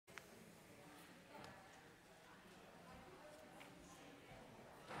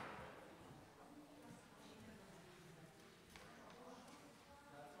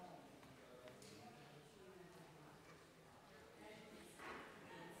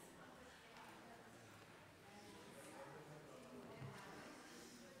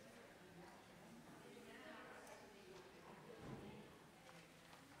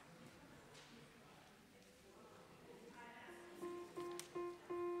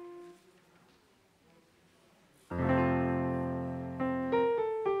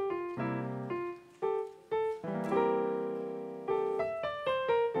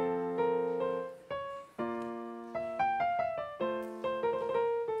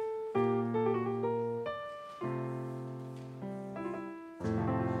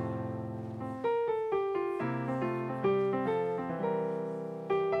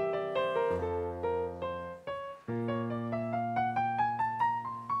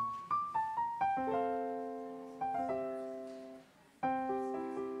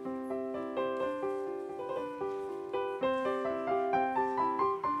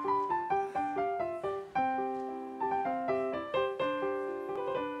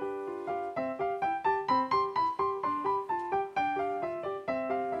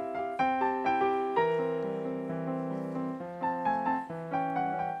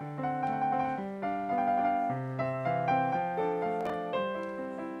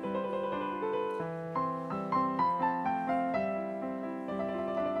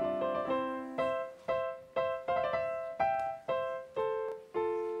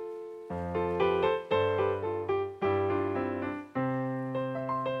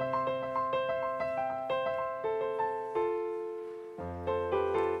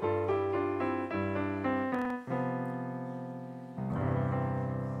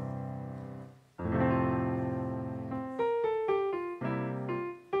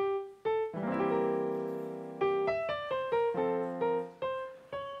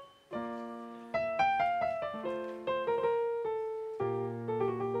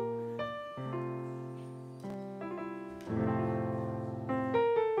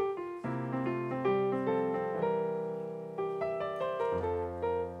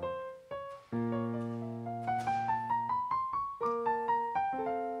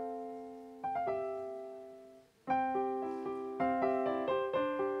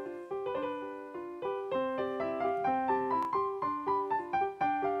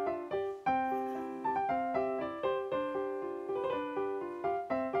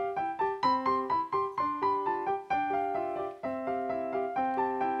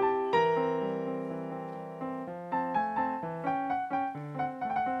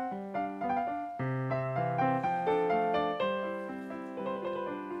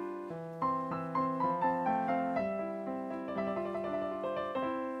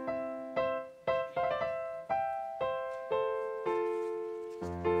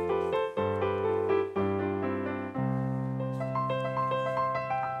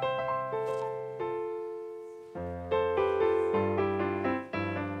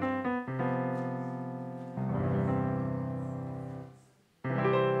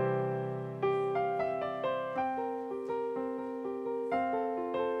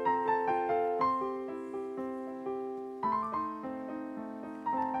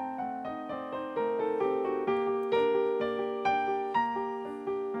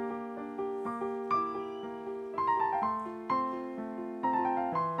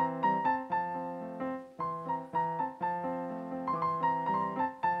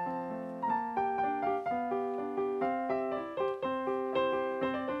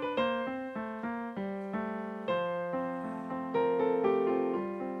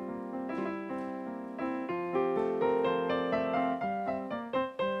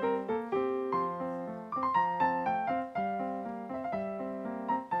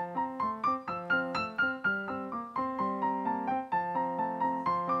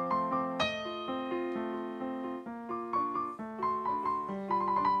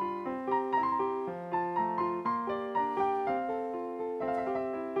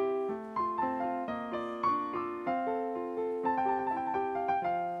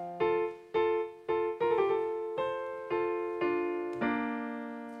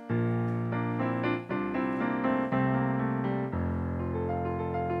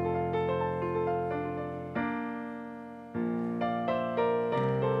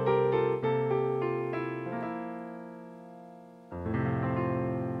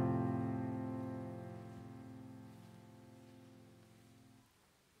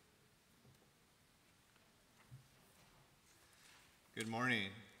Good morning.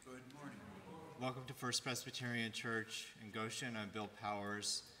 Good morning. Welcome to First Presbyterian Church in Goshen. I'm Bill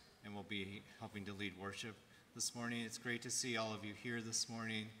Powers, and will be helping to lead worship this morning. It's great to see all of you here this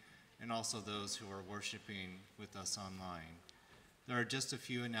morning, and also those who are worshiping with us online. There are just a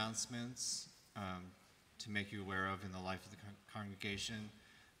few announcements to make you aware of in the life of the congregation.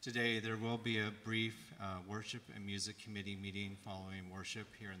 Today, there will be a brief worship and music committee meeting following worship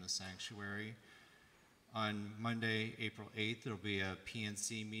here in the sanctuary. On Monday, April 8th, there will be a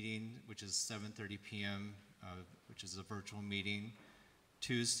PNC meeting, which is 7:30 p.m., which is a virtual meeting.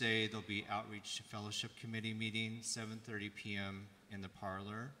 Tuesday, there'll be Outreach Fellowship Committee meeting, 7:30 p.m. in the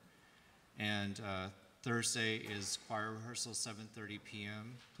parlor. And Thursday is choir rehearsal, 7:30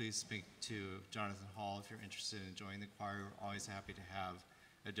 p.m. Please speak to Jonathan Hall if you're interested in joining the choir. We're always happy to have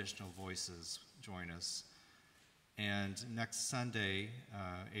additional voices join us. And next Sunday,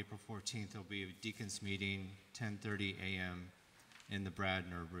 April 14th, there'll be a deacons meeting, 10:30 a.m. in the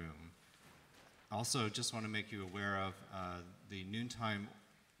Bradner room. Also, just want to make you aware of the noontime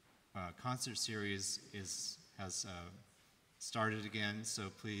concert series has started again. So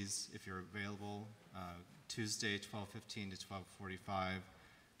please, if you're available, Tuesday, 12:15 to 12:45,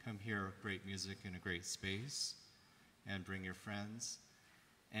 come hear great music in a great space, and bring your friends.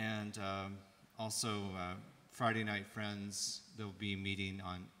 And also, Friday Night Friends, they'll be meeting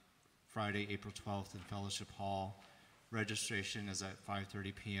on Friday, April 12th in Fellowship Hall. Registration is at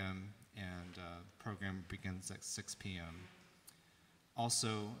 5:30 p.m. and program begins at 6 p.m.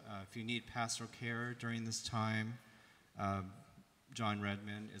 Also, if you need pastoral care during this time, John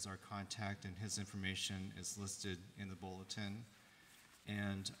Redmond is our contact, and his information is listed in the bulletin.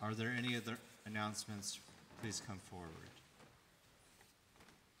 And are there any other announcements? Please come forward.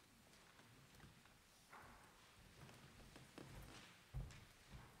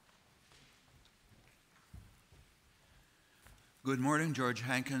 Good morning, George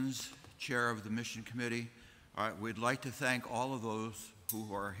Hankins, Chair of the Mission Committee. We'd like to thank all of those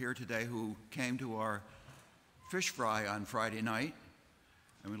who are here today who came to our fish fry on Friday night.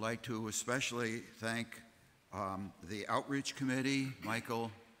 And we'd like to especially thank the Outreach Committee,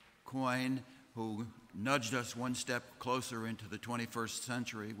 Michael Coyne, who nudged us one step closer into the 21st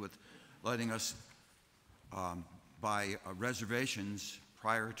century with letting us buy reservations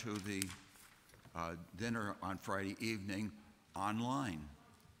prior to the dinner on Friday evening online.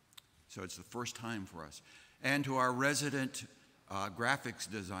 So it's the first time for us. And to our resident graphics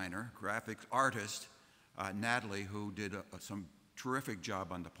designer, graphics artist, Natalie, who did some terrific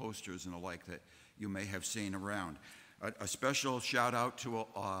job on the posters and the like that you may have seen around. A special shout out to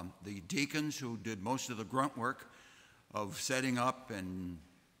the deacons who did most of the grunt work of setting up and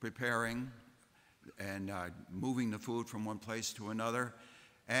preparing and moving the food from one place to another.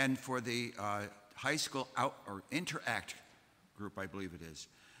 And for the high school Interact group, I believe it is,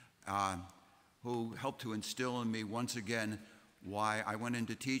 who helped to instill in me once again why I went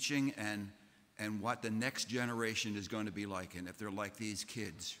into teaching and what the next generation is going to be like. And if they're like these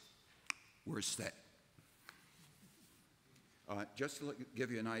kids, we're set. Just to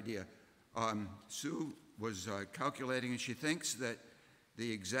give you an idea, Sue was calculating, and she thinks that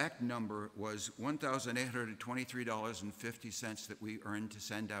the exact number was $1,823.50 that we earned to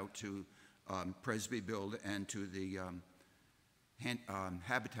send out to Presby Build and to the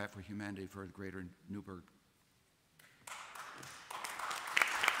Habitat for Humanity for the Greater Newburgh.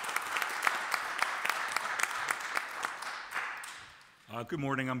 Good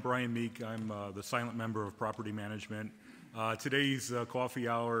morning, I'm Brian Meek. I'm the silent member of Property Management. Today's coffee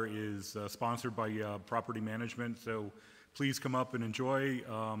hour is sponsored by Property Management, so please come up and enjoy.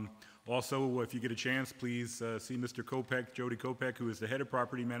 Also, if you get a chance, please see Mr. Kopek, Jody Kopek, who is the head of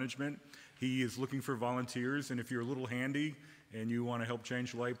Property Management. He is looking for volunteers, and if you're a little handy and you want to help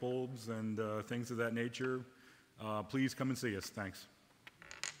change light bulbs and things of that nature, please come and see us. Thanks.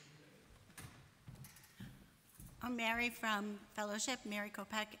 I'm Mary from Fellowship, Mary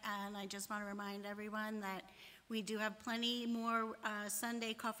Kopek, and I just want to remind everyone that we do have plenty more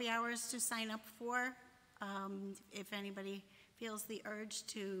Sunday coffee hours to sign up for. If anybody feels the urge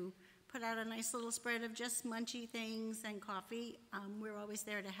to put out a nice little spread of just munchy things and coffee, we're always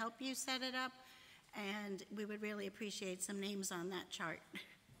there to help you set it up, and we would really appreciate some names on that chart.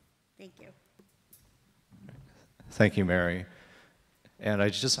 Thank you. Thank you, Mary. And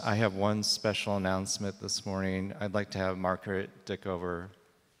I have one special announcement this morning. I'd like to have Margaret Dickover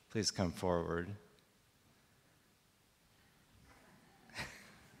please come forward.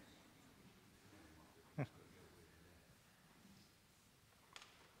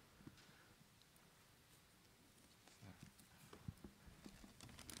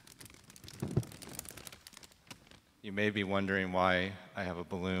 You You may be wondering why I have a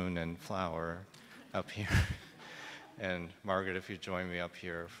balloon and flower up here. And Margaret, if you join me up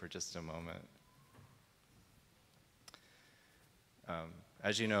here for just a moment.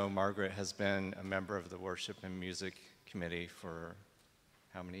 As you know, Margaret has been a member of the Worship and Music Committee for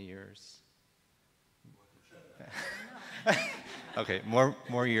how many years? Okay,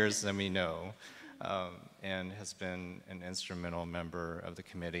 more years than we know, and has been an instrumental member of the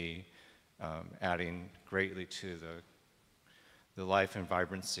committee, adding greatly to the life and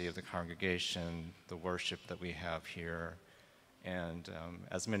vibrancy of the congregation, the worship that we have here. And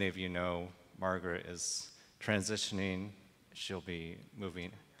as many of you know, Margaret is transitioning. She'll be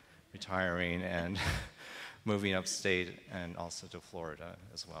retiring and moving upstate and also to Florida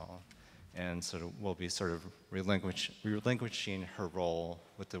as well. And so we'll be sort of relinquishing her role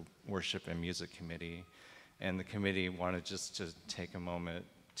with the Worship and Music Committee. And the committee wanted just to take a moment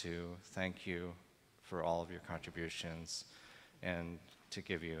to thank you for all of your contributions and to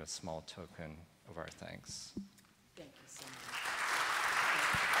give you a small token of our thanks. Thank you so much.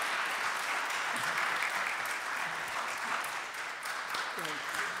 Thank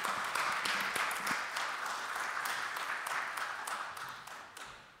you.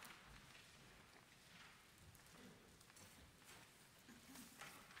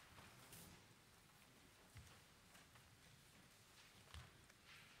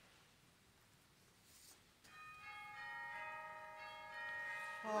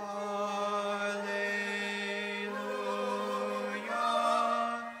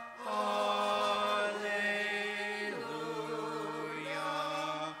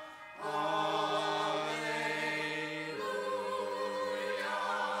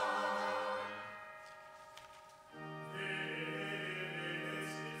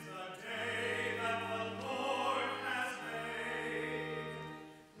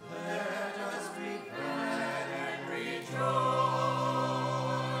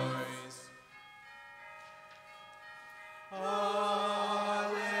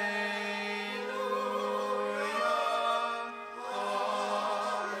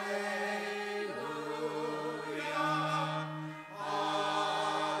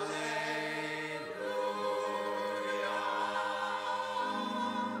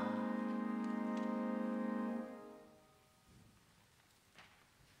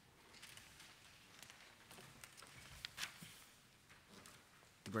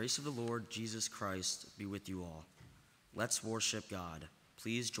 The grace of the Lord Jesus Christ be with you all. Let's worship God.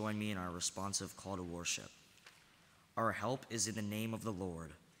 Please join me in our responsive call to worship. Our help is in the name of the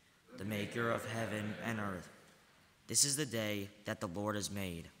Lord, the maker of heaven and earth. This is the day that the Lord has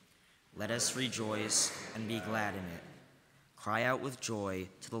made. Let us rejoice and be glad in it. Cry out with joy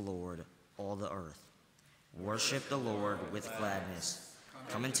to the Lord, all the earth. Worship the Lord with gladness.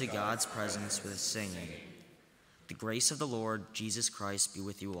 Come into God's presence with singing. The grace of the Lord Jesus Christ be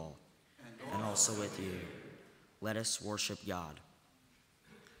with you all, and also with you. Let us worship God.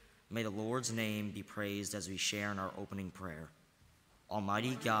 May the Lord's name be praised as we share in our opening prayer.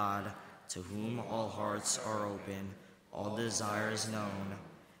 Almighty God, to whom all hearts are open, all desires known,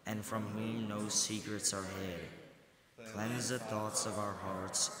 and from whom no secrets are hid, cleanse the thoughts of our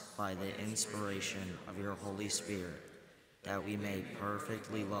hearts by the inspiration of your Holy Spirit, that we may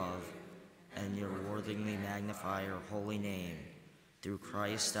perfectly love and worthily magnify your holy name, through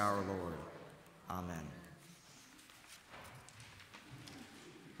Christ our Lord. Amen.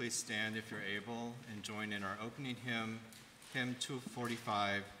 Please stand if you're able and join in our opening hymn, hymn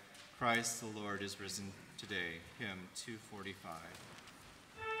 245, Christ the Lord is risen today, hymn 245.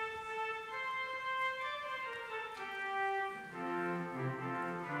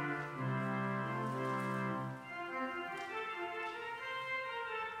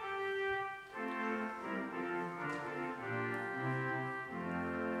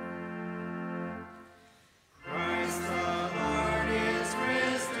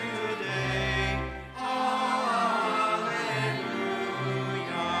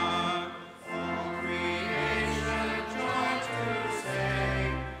 All creation joins to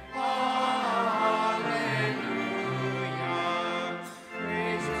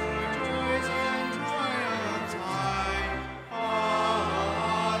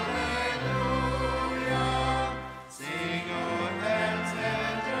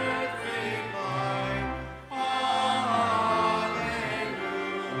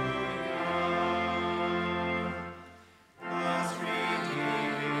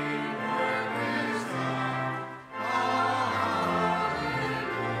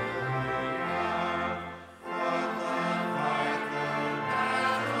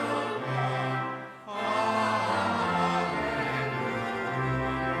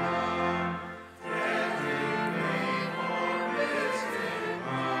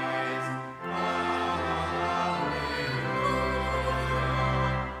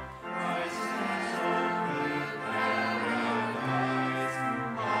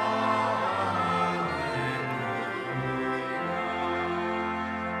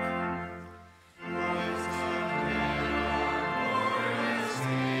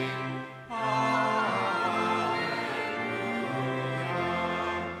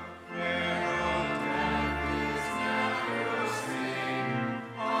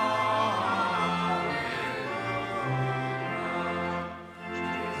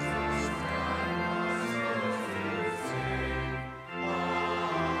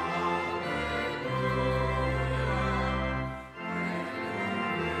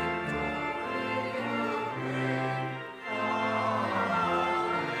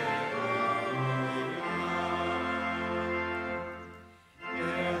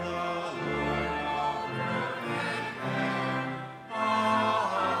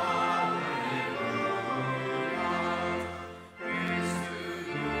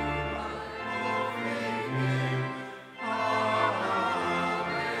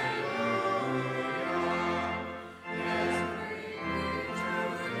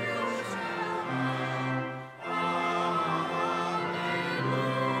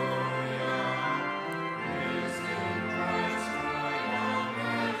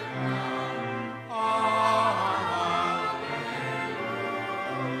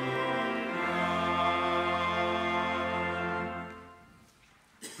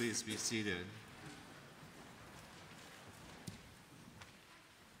Please be seated.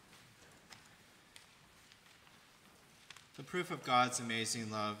 The proof of God's amazing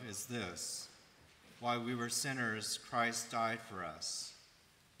love is this: while we were sinners, Christ died for us.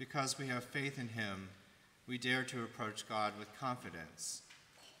 Because we have faith in him, we dare to approach God with confidence.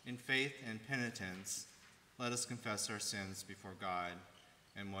 In faith and penitence, let us confess our sins before God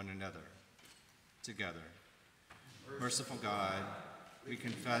and one another. Together. Merciful God, we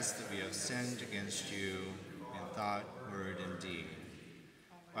confess that we have sinned against you in thought, word, and deed,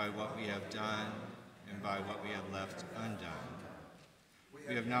 by what we have done and by what we have left undone.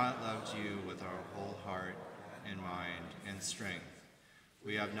 We have not loved you with our whole heart and mind and strength.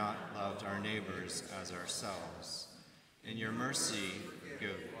 We have not loved our neighbors as ourselves. In your mercy,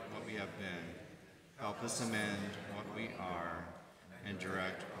 forgive what we have been. Help us amend what we are and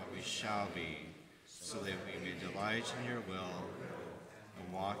direct what we shall be, so that we may delight in your will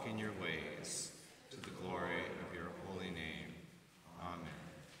and walk in your ways, to the glory of your holy name. Amen.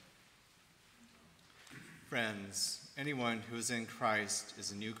 Friends, anyone who is in Christ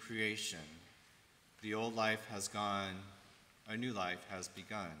is a new creation. The old life has gone, a new life has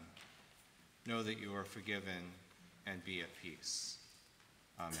begun. Know that you are forgiven and be at peace.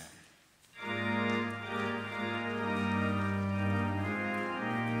 Amen.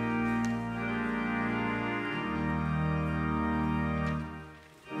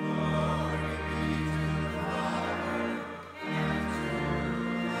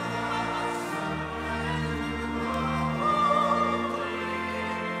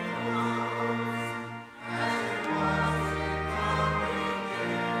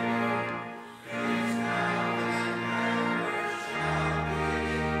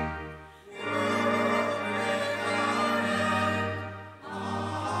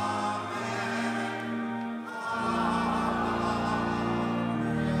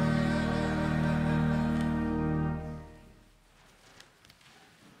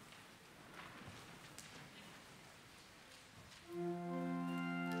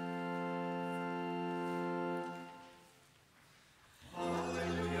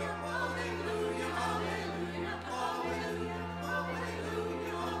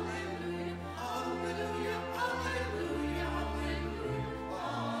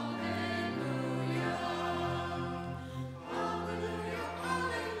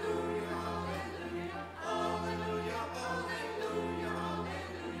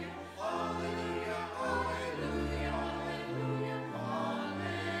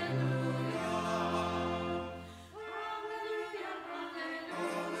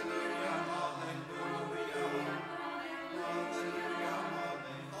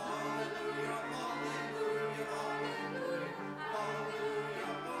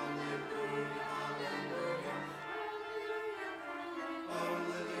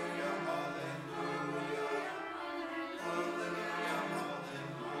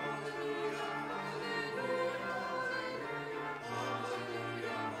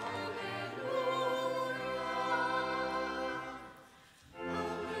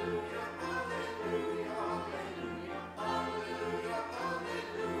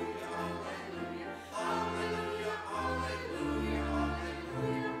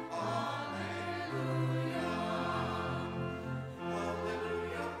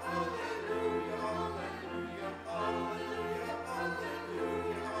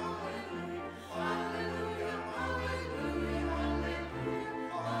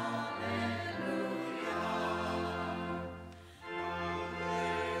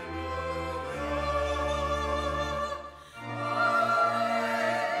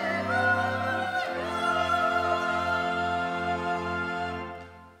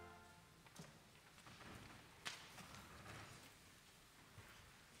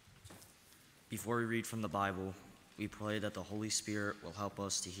 Before we read from the Bible, we pray that the Holy Spirit will help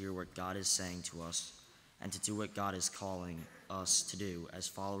us to hear what God is saying to us and to do what God is calling us to do as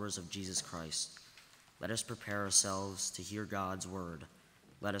followers of Jesus Christ. Let us prepare ourselves to hear God's word.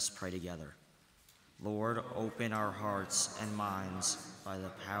 Let us pray together. Lord, open our hearts and minds by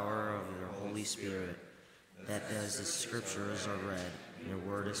the power of your Holy Spirit, that as the scriptures are read and your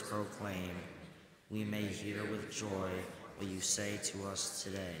word is proclaimed, we may hear with joy what you say to us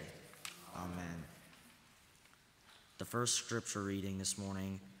today. Amen. The first scripture reading this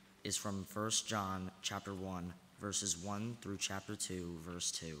morning is from 1 John chapter 1, verses 1 through chapter 2, verse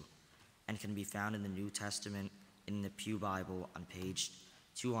 2, and can be found in the New Testament in the Pew Bible on page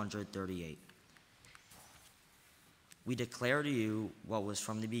 238. We declare to you what was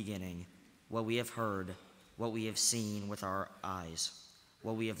from the beginning, what we have heard, what we have seen with our eyes,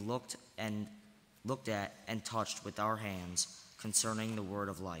 what we have looked at and touched with our hands, concerning the word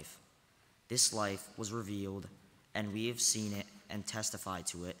of life. This life was revealed, and we have seen it and testified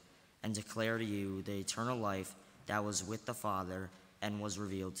to it, and declare to you the eternal life that was with the Father and was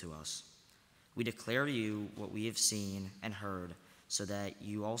revealed to us. We declare to you what we have seen and heard, so that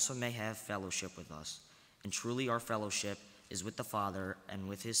you also may have fellowship with us. And truly our fellowship is with the Father and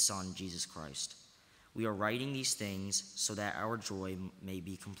with his Son, Jesus Christ. We are writing these things so that our joy may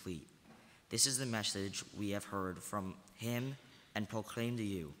be complete. This is the message we have heard from him and proclaim to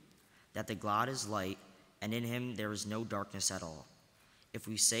you, that the God is light, and in him there is no darkness at all. If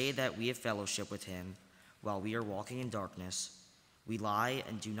we say that we have fellowship with him while we are walking in darkness, we lie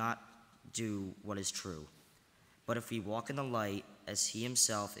and do not do what is true. But if we walk in the light as he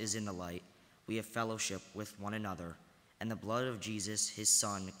himself is in the light, we have fellowship with one another, and the blood of Jesus, his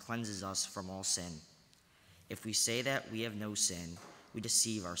Son, cleanses us from all sin. If we say that we have no sin, we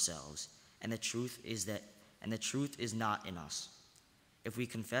deceive ourselves, and the truth is not in us. If we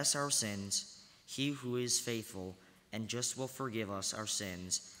confess our sins, he who is faithful and just will forgive us our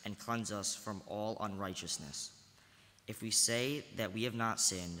sins and cleanse us from all unrighteousness. If we say that we have not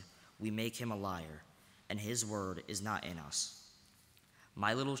sinned, we make him a liar, and his word is not in us.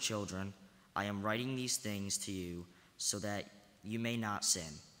 My little children, I am writing these things to you so that you may not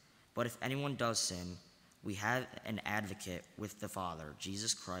sin. But if anyone does sin, we have an advocate with the Father,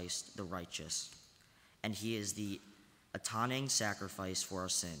 Jesus Christ the righteous, and he is the atoning sacrifice for our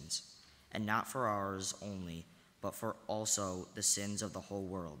sins, and not for ours only, but for also the sins of the whole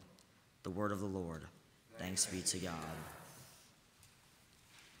world. The word of the Lord. Thanks be to God.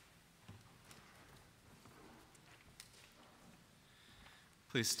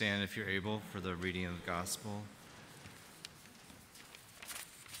 Please stand if you're able for the reading of the gospel.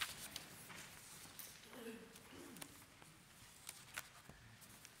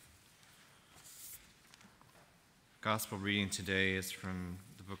 Gospel reading today is from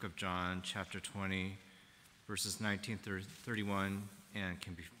the book of John, chapter 20, verses 19 through 31, and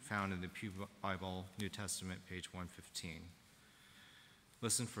can be found in the Pew Bible, New Testament, page 115.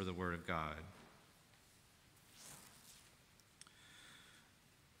 Listen for the word of God.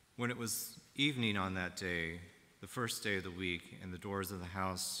 When it was evening on that day, the first day of the week, and the doors of the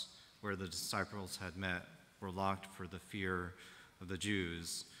house where the disciples had met were locked for the fear of the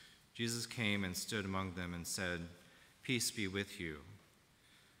Jews, Jesus came and stood among them and said, "Peace be with you."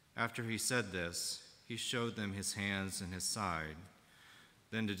 After he said this, he showed them his hands and his side.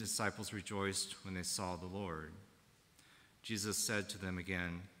 Then the disciples rejoiced when they saw the Lord. Jesus said to them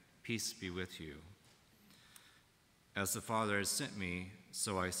again, "Peace be with you. As the Father has sent me,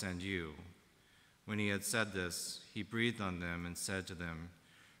 so I send you." When he had said this, he breathed on them and said to them,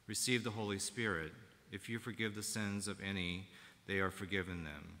 "Receive the Holy Spirit. If you forgive the sins of any, they are forgiven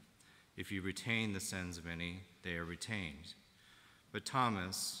them. If you retain the sins of any, they are retained." But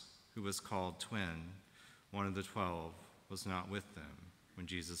Thomas, who was called Twin, one of the 12, was not with them when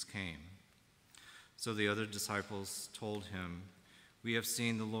Jesus came. So the other disciples told him, "We have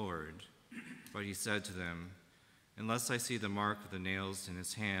seen the Lord." But he said to them, "Unless I see the mark of the nails in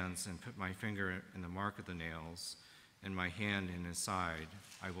his hands and put my finger in the mark of the nails and my hand in his side,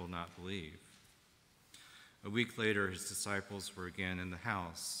 I will not believe." A week later, his disciples were again in the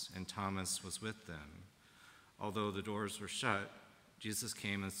house, and Thomas was with them. Although the doors were shut, Jesus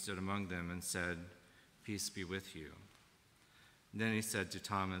came and stood among them and said, "Peace be with you." Then he said to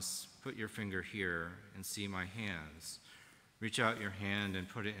Thomas, "Put your finger here and see my hands. Reach out your hand and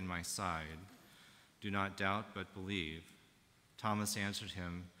put it in my side. Do not doubt, but believe." Thomas answered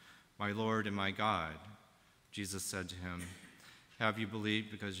him, "My Lord and my God." Jesus said to him, "Have you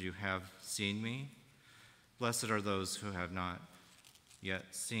believed because you have seen me? Blessed are those who have not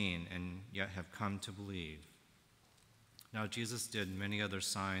yet seen and yet have come to believe." Now Jesus did many other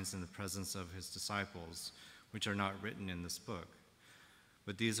signs in the presence of his disciples, which are not written in this book.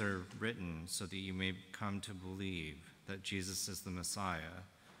 But these are written so that you may come to believe that Jesus is the Messiah,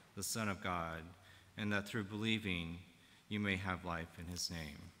 the Son of God, and that through believing you may have life in his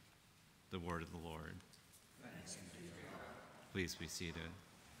name. The word of the Lord. Please be seated.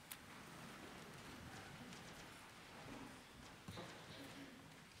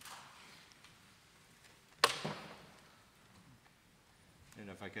 And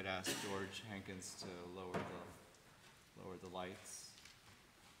if I could ask George Hankins to lower the lights.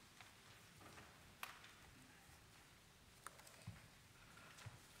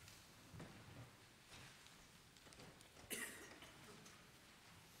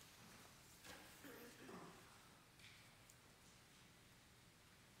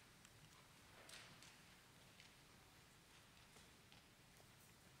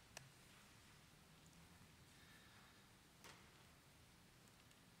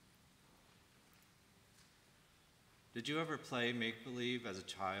 Did you ever play make-believe as a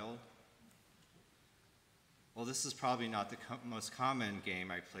child? Well, this is probably not the most common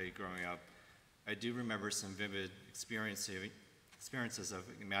game I played growing up. I do remember some vivid experiences of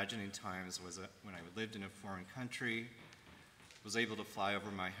imagining times when I lived in a foreign country, was able to fly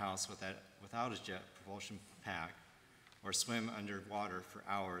over my house without a jet propulsion pack, or swim underwater for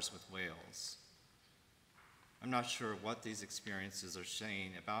hours with whales. I'm not sure what these experiences are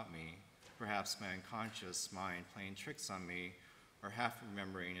saying about me, perhaps my unconscious mind playing tricks on me, or half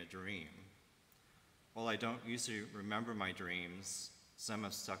remembering a dream. While I don't usually remember my dreams, some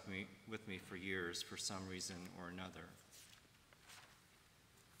have stuck with me for years for some reason or another.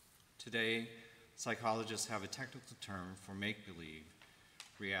 Today, psychologists have a technical term for make-believe,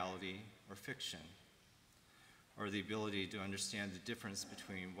 reality, or fiction, or the ability to understand the difference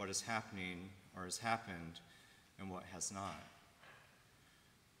between what is happening or has happened and what has not.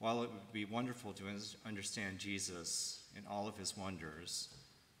 While it would be wonderful to understand Jesus in all of his wonders,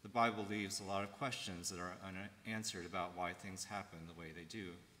 the Bible leaves a lot of questions that are unanswered about why things happen the way they do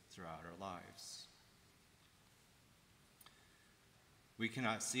throughout our lives. We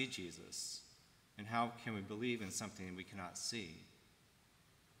cannot see Jesus, and how can we believe in something we cannot see?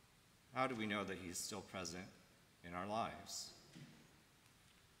 How do we know that he's still present in our lives?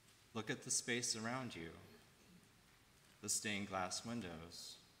 Look at the space around you, the stained glass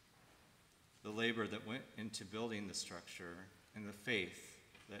windows, the labor that went into building the structure, and the faith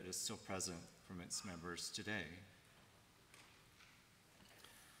that is still present from its members today.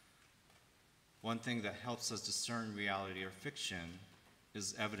 One thing that helps us discern reality or fiction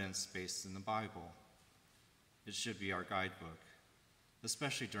is evidence based in the Bible. It should be our guidebook,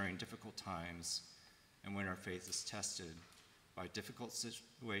 especially during difficult times and when our faith is tested by difficult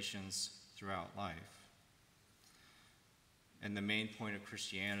situations throughout life. And the main point of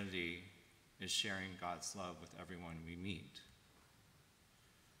Christianity is sharing God's love with everyone we meet.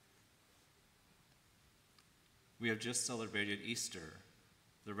 We have just celebrated Easter,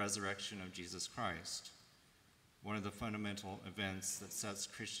 the resurrection of Jesus Christ, one of the fundamental events that sets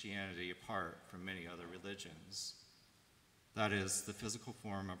Christianity apart from many other religions. That is, the physical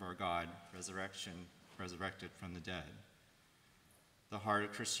form of our God, resurrected from the dead. The heart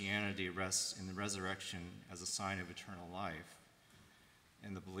of Christianity rests in the resurrection as a sign of eternal life,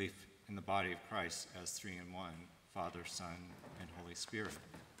 and the belief in the body of Christ as three in one, Father, Son, and Holy Spirit.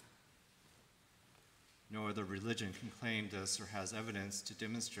 No other religion can claim this or has evidence to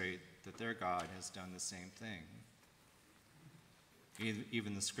demonstrate that their God has done the same thing.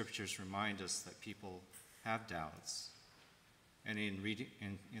 Even the scriptures remind us that people have doubts. And in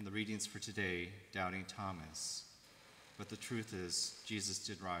the readings for today, doubting Thomas. But the truth is, Jesus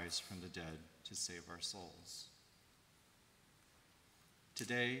did rise from the dead to save our souls.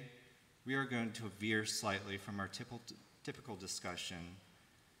 Today, we are going to veer slightly from our typical discussion,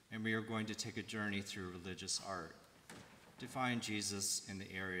 and we are going to take a journey through religious art to find Jesus in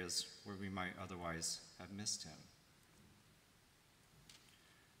the areas where we might otherwise have missed him.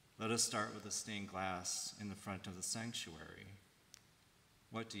 Let us start with the stained glass in the front of the sanctuary.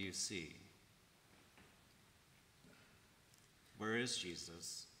 What do you see? Where is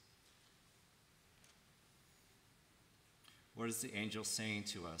Jesus? What is the angel saying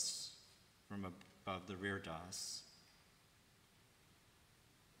to us from above the rear dos?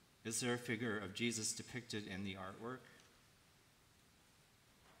 Is there a figure of Jesus depicted in the artwork?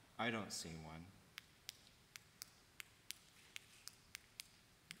 I don't see one.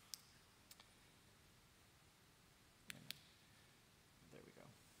 There we go.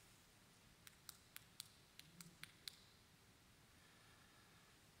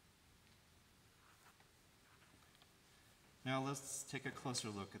 Now let's take a closer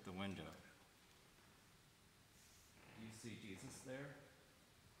look at the window. Do you see Jesus there?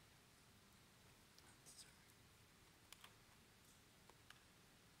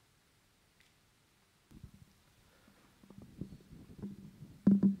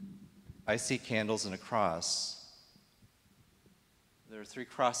 I see candles and a cross. There are 3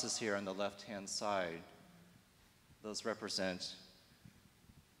 crosses here on the left-hand side. Those represent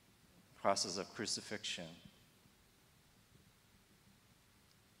crosses of crucifixion.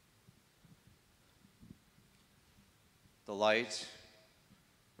 The light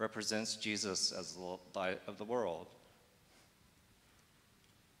represents Jesus as the light of the world.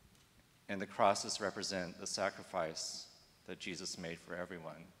 And the crosses represent the sacrifice that Jesus made for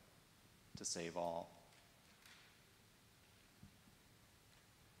everyone to save all.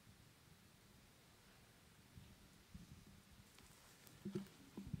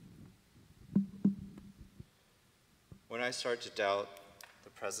 When I start to doubt the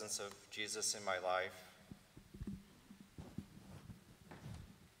presence of Jesus in my life,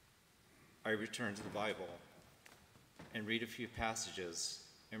 I return to the Bible and read a few passages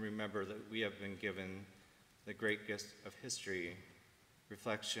and remember that we have been given the great gift of history,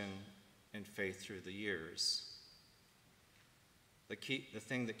 reflection, and faith through the years. The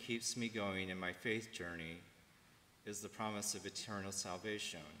thing that keeps me going in my faith journey is the promise of eternal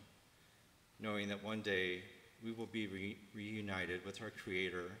salvation, knowing that one day we will be reunited with our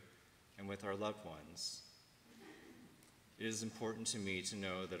Creator and with our loved ones. It is important to me to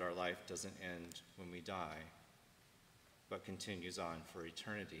know that our life doesn't end when we die, but continues on for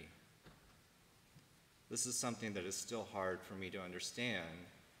eternity. This is something that is still hard for me to understand,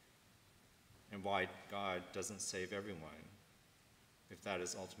 and why God doesn't save everyone, if that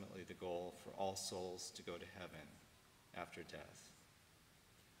is ultimately the goal for all souls to go to heaven after death.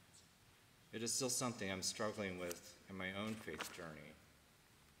 It is still something I'm struggling with in my own faith journey.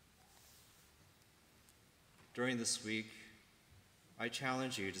 During this week, I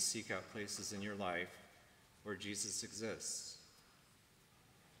challenge you to seek out places in your life where Jesus exists,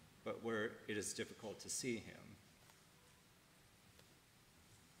 but where it is difficult to see him.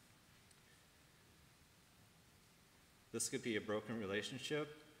 This could be a broken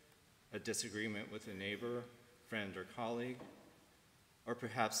relationship, a disagreement with a neighbor, friend, or colleague, or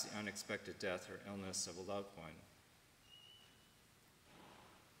perhaps the unexpected death or illness of a loved one.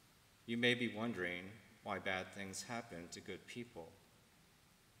 You may be wondering why bad things happen to good people.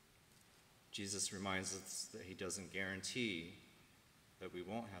 Jesus reminds us that he doesn't guarantee that we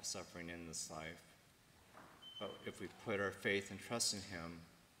won't have suffering in this life, but if we put our faith and trust in him,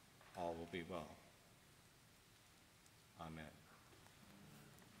 all will be well. Amen.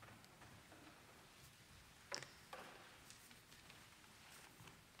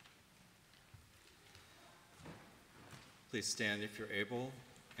 Please stand if you're able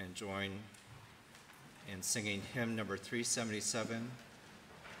and join in singing hymn number 377,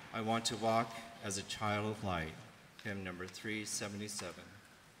 I Want to Walk as a Child of Light, hymn number 377.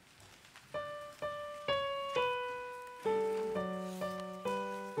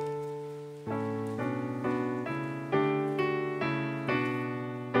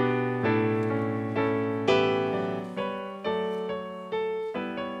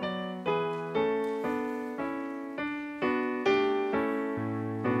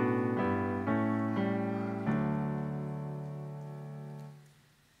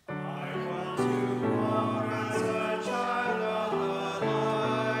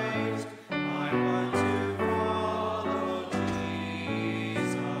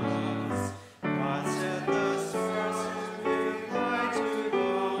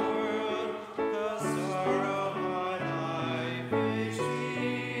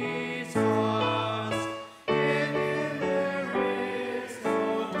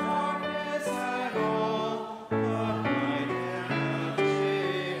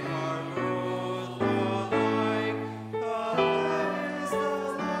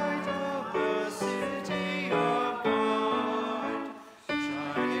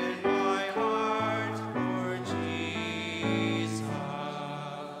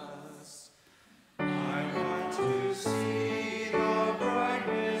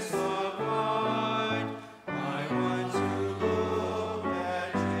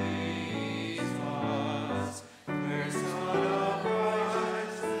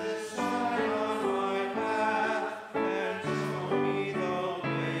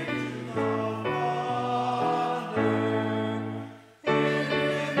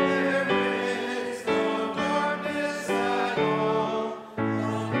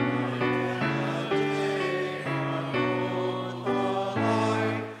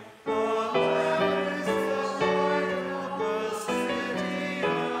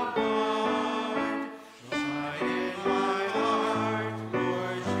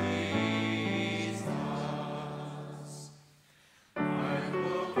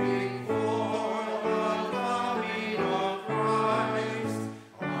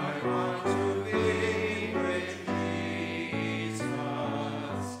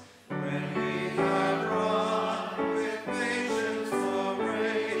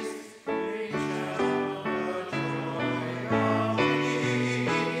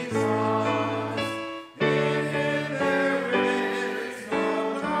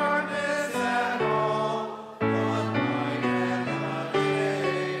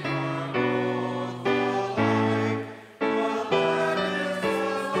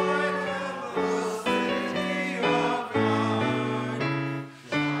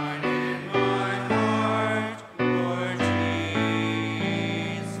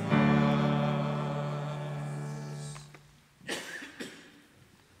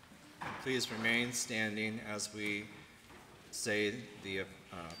 Please remain standing as we say the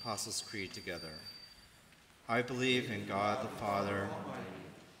Apostles' Creed together. I believe in God the Father,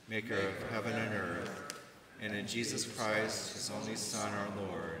 maker of heaven and earth, and in Jesus Christ, his only Son, our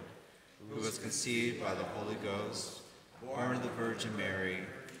Lord, who was conceived by the Holy Ghost, born of the Virgin Mary,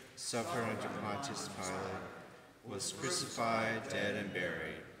 suffered under Pontius Pilate, was crucified, dead, and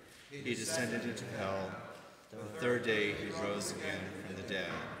buried. He descended into hell. The third day he rose again from the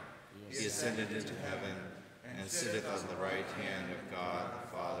dead. He ascended into heaven and sitteth on the right hand of God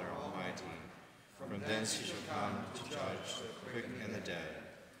the Father Almighty. From thence he shall come to judge the quick and the dead.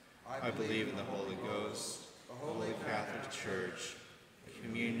 I believe in the Holy Ghost, the Holy Catholic Church, the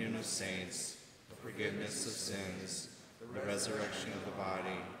communion of saints, the forgiveness of sins, the resurrection of the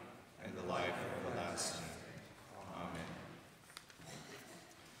body, and the life everlasting. Amen.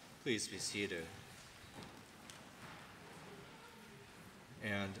 Please be seated.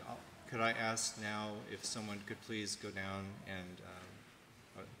 And could I ask now if someone could please go down and,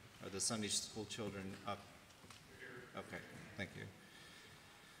 are the Sunday school children up? Okay, thank you.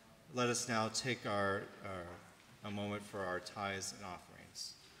 Let us now take a moment for our tithes and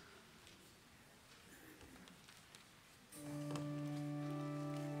offerings.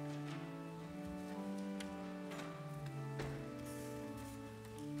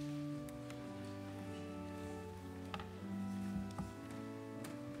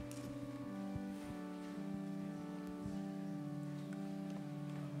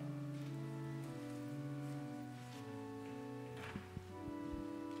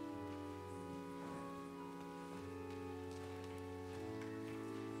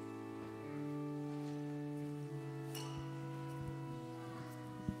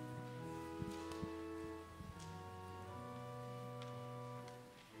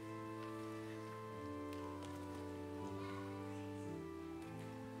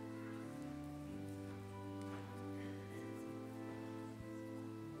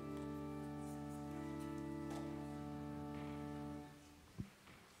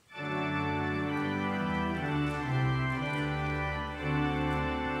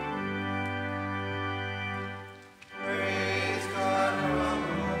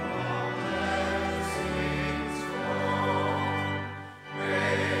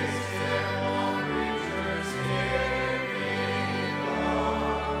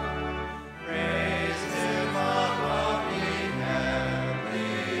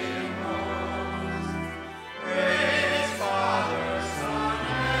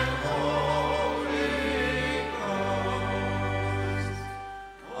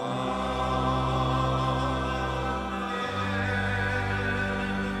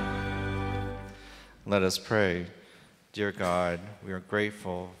 Let us pray. Dear God, we are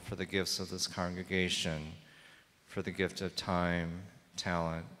grateful for the gifts of this congregation, for the gift of time,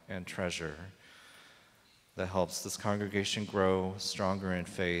 talent, and treasure that helps this congregation grow stronger in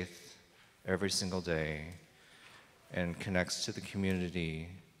faith every single day and connects to the community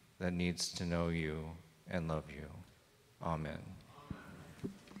that needs to know you and love you. Amen.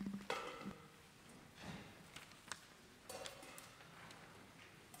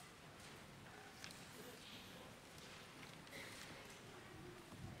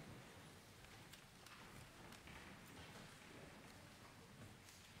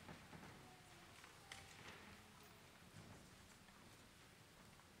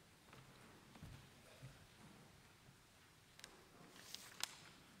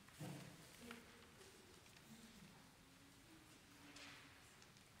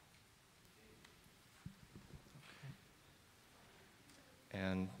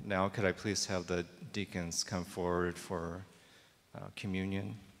 And now could I please have the deacons come forward for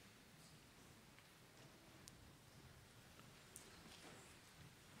communion?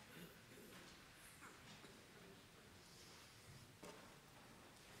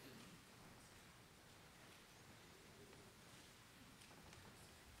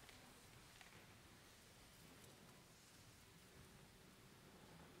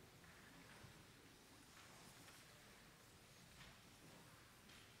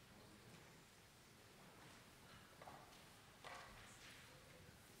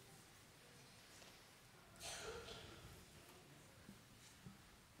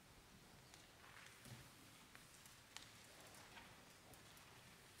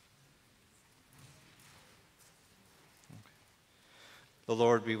 The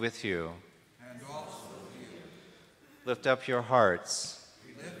Lord be with you. And also with you. Lift up your hearts.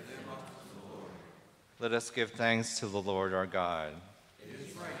 We lift them up to the Lord. Let us give thanks to the Lord our God. It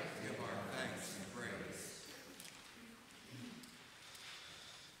is right to give our thanks and praise.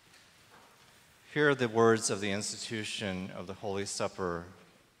 Hear the words of the institution of the Holy Supper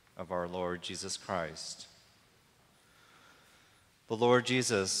of our Lord Jesus Christ. The Lord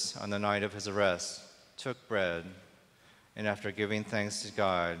Jesus, on the night of his arrest, took bread, and after giving thanks to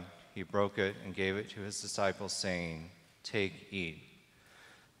God, he broke it and gave it to his disciples, saying, "Take, eat.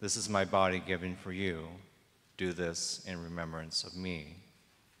 This is my body given for you. Do this in remembrance of me."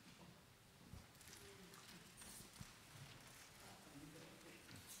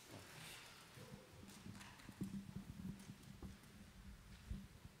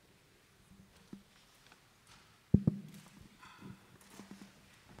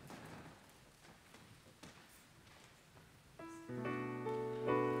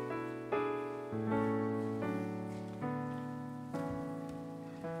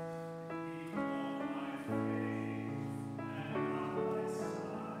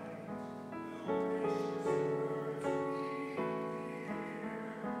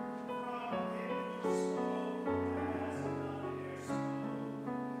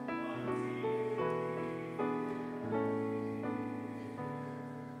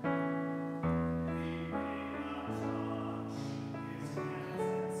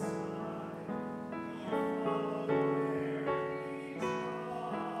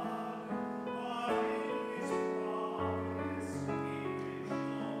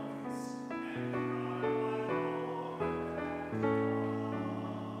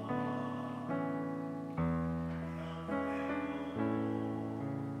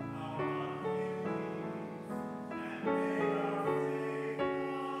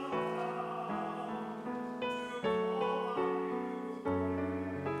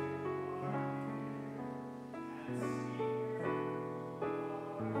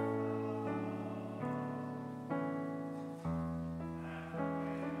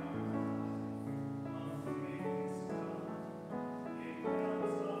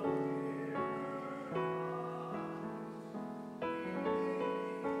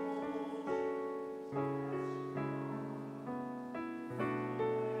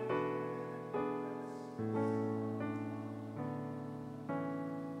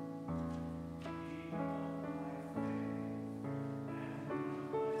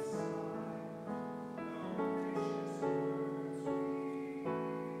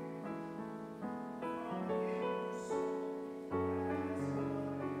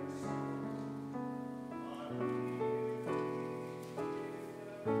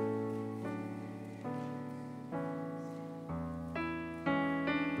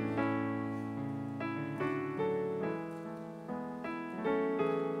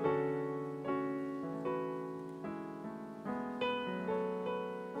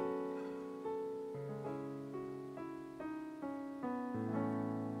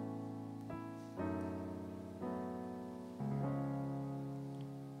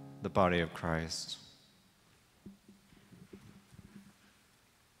 The body of Christ.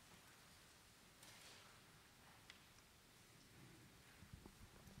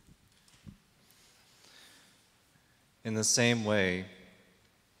 In the same way,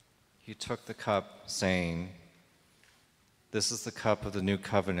 he took the cup, saying, "This is the cup of the new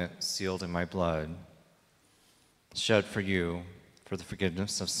covenant sealed in my blood, shed for you for the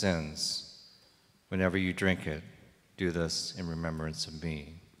forgiveness of sins. Whenever you drink it, do this in remembrance of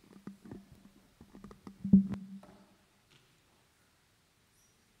me."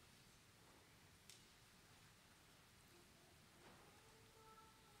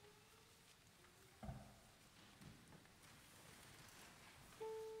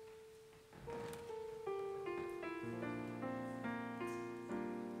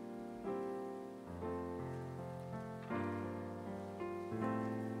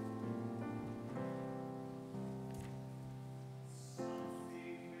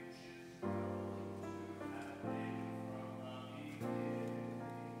 Something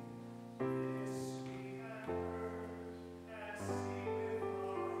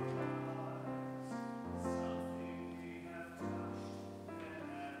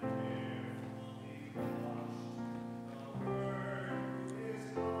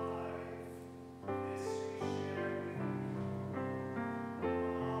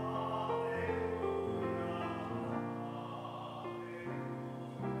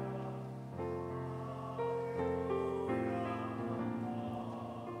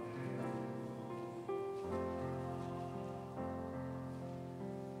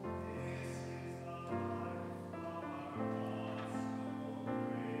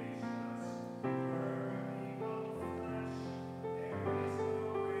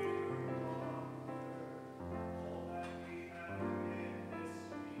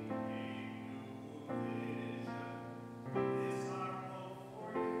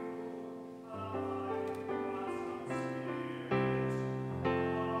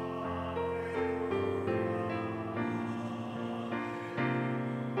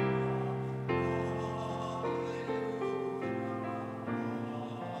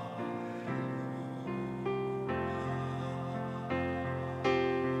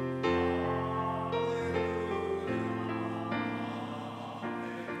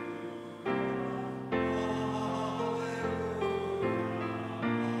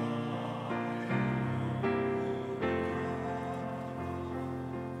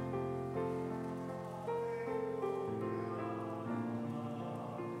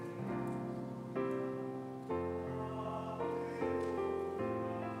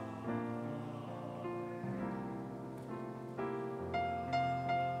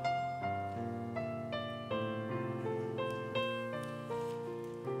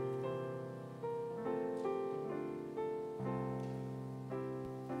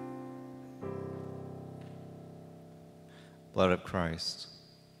blood of Christ.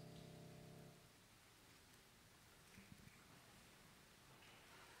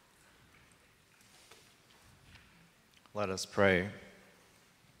 Let us pray.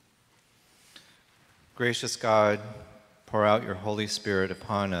 Gracious God, pour out your Holy Spirit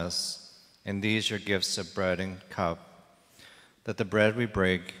upon us, and these your gifts of bread and cup, that the bread we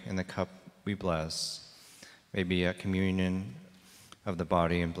break and the cup we bless may be a communion of the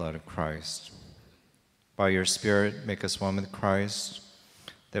body and blood of Christ. By your Spirit, make us one with Christ,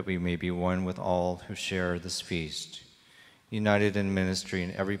 that we may be one with all who share this feast, united in ministry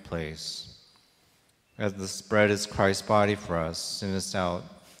in every place. As this bread is Christ's body for us, send us out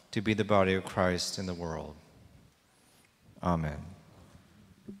to be the body of Christ in the world. Amen.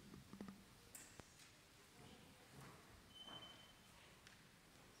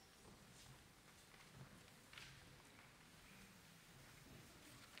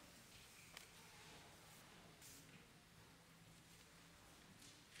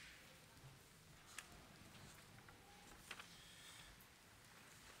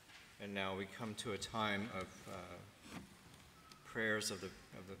 And now we come to a time of prayers of the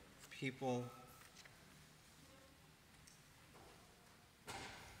people.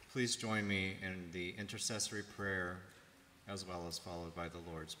 Please join me in the intercessory prayer, as well as followed by the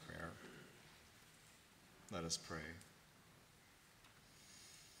Lord's Prayer. Let us pray.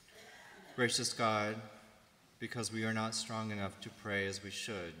 Gracious God, because we are not strong enough to pray as we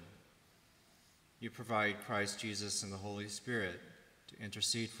should, you provide Christ Jesus and the Holy Spirit to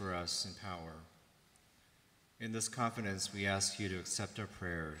intercede for us in power. In this confidence, we ask you to accept our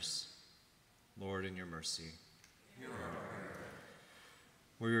prayers. Lord, in your mercy. Hear our prayer.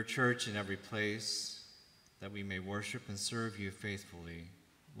 For your church in every place, that we may worship and serve you faithfully.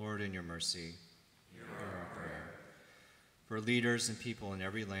 Lord, in your mercy. Hear our prayer. For leaders and people in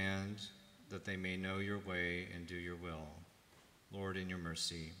every land, that they may know your way and do your will. Lord, in your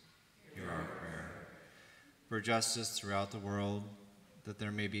mercy. Hear our prayer. For justice throughout the world, that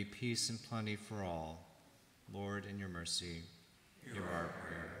there may be peace and plenty for all. Lord, in your mercy, hear our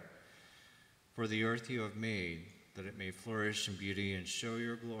prayer. For the earth you have made, that it may flourish in beauty and show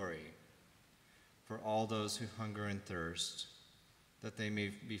your glory. For all those who hunger and thirst, that they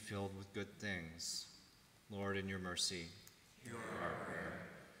may be filled with good things. Lord, in your mercy, hear our prayer.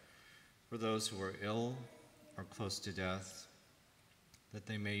 For those who are ill or close to death, that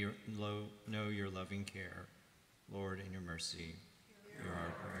they may know your loving care. Lord, in your mercy, hear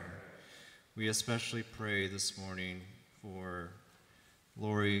our prayer. We especially pray this morning for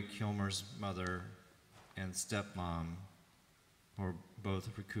Lori Kilmer's mother and stepmom, who are both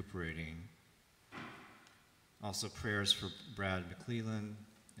recuperating. Also prayers for Brad McClellan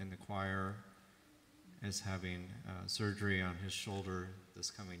in the choir, is having surgery on his shoulder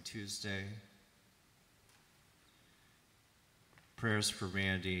this coming Tuesday. Prayers for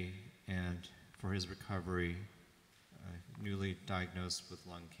Randy and for his recovery, newly diagnosed with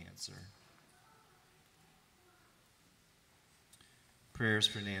lung cancer. Prayers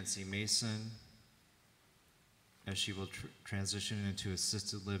for Nancy Mason, as she will transition into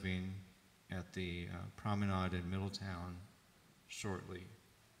assisted living at the Promenade in Middletown shortly.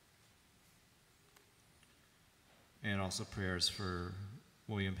 And also prayers for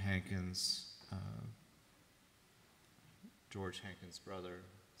William Hankins, George Hankins' brother,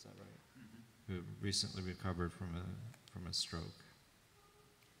 is that right? Mm-hmm. Who recently recovered from a stroke.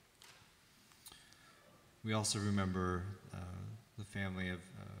 We also remember the family of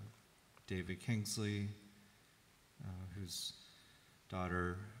David Kingsley, whose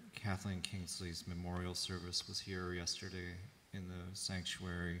daughter Kathleen Kingsley's memorial service was here yesterday in the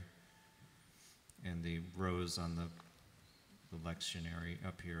sanctuary, and the rose on the lectionary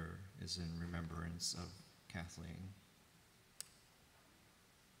up here is in remembrance of Kathleen.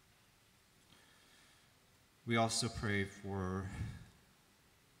 We also pray for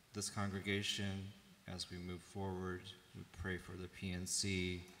this congregation as we move forward. We pray for the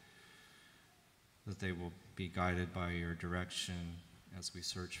PNC, that they will be guided by your direction as we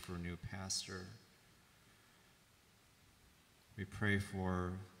search for a new pastor. We pray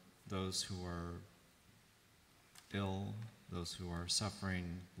for those who are ill, those who are suffering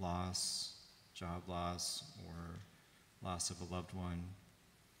loss, job loss, or loss of a loved one.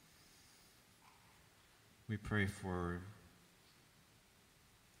 We pray for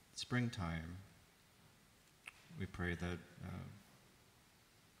springtime. We pray that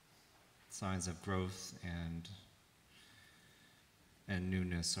signs of growth and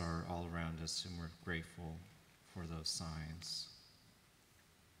newness are all around us, and we're grateful for those signs.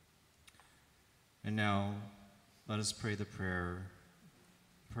 And now, let us pray the prayer,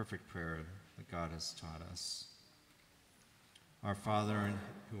 perfect prayer that God has taught us. Our Father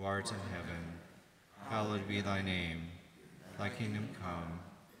who art in heaven, hallowed be thy name. Thy kingdom come,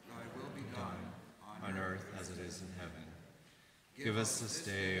 thy will be done, on earth as it is in heaven. Give us this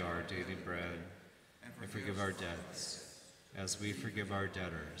day our daily bread, and forgive our debts, as we forgive our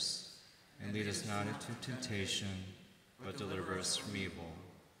debtors. And lead us not into temptation, but deliver us from evil.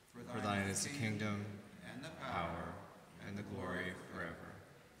 For thine is the kingdom, and the power, and the glory forever.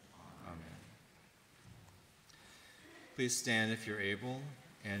 Amen. Please stand if you're able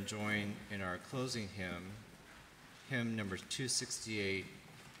and join in our closing hymn, hymn number 268,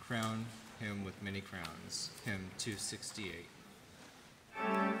 Crown Him with Many Crowns, hymn 268.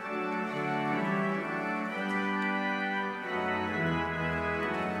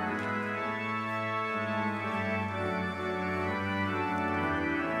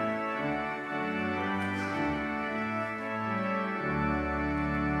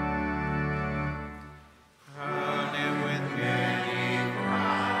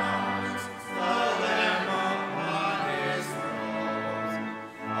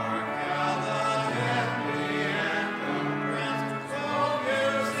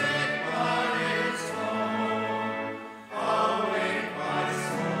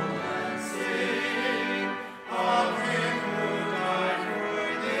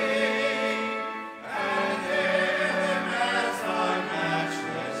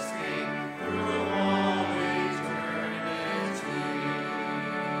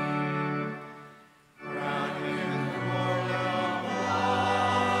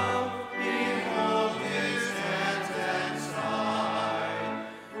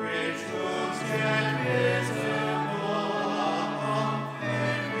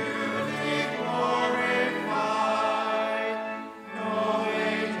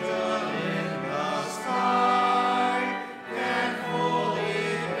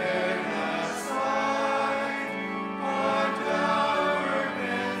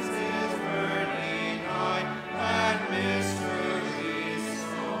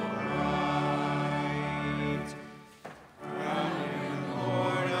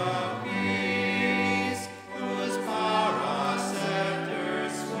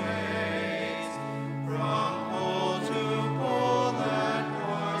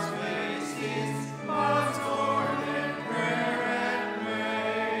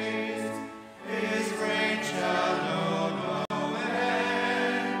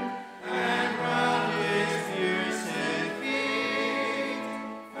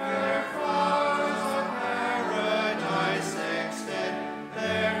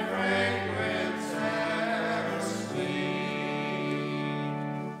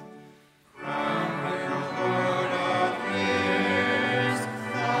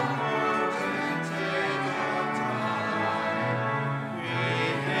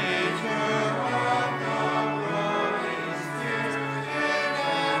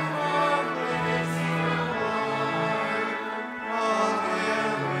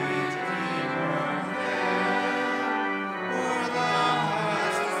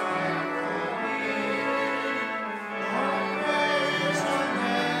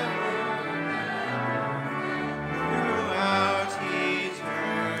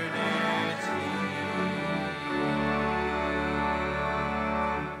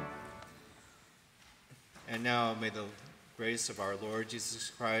 And now may the grace of our Lord Jesus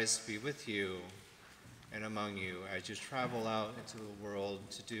Christ be with you and among you as you travel out into the world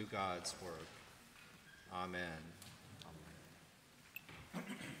to do God's work. Amen.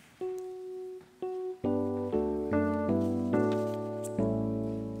 Amen.